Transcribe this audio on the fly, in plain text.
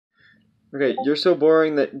Okay, you're so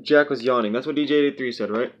boring that Jack was yawning. That's what DJ83 said,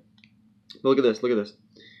 right? But look at this. Look at this.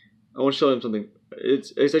 I want to show him something.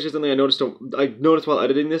 It's actually something I noticed. I noticed while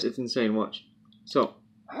editing this. It's insane. Watch. So.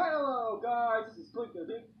 Hello, guys. This is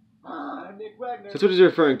Nick Wagner. That's what he's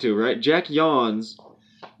referring to, right? Jack yawns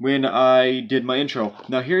when I did my intro.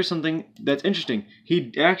 Now here's something that's interesting.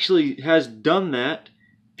 He actually has done that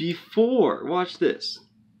before. Watch this.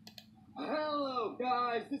 Hello,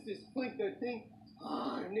 guys. This is Nick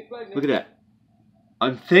Wagner. Look at that.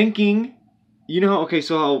 I'm thinking, you know how, okay,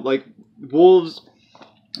 so how, like, wolves,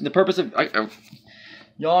 the purpose of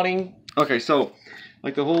yawning, okay, so,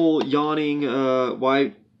 like, the whole yawning,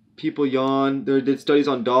 why people yawn, there did studies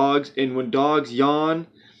on dogs, and when dogs yawn,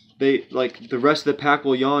 they, like, the rest of the pack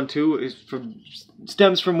will yawn too,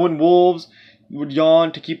 stems from when wolves would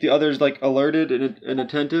yawn to keep the others, like, alerted and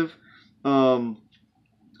attentive.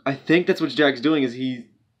 I think that's what Jack's doing, is he's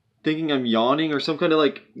thinking I'm yawning, or some kind of,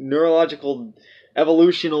 like, neurological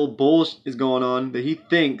evolutional bullshit is going on that he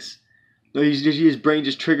thinks that his brain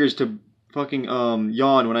just triggers to fucking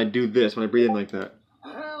yawn when I do this, when I breathe in like that.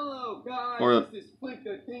 Hello, guys. Or this is when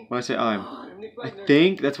I say I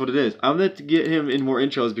think that's what it is. I'm going to get him in more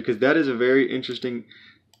intros because that is a very interesting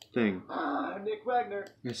thing. Nick Wagner.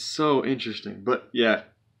 It's so interesting. But yeah,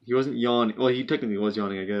 he wasn't yawning. Well, he technically was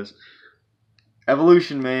yawning, I guess.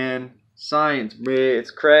 Evolution, man. Science, man.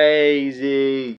 It's crazy.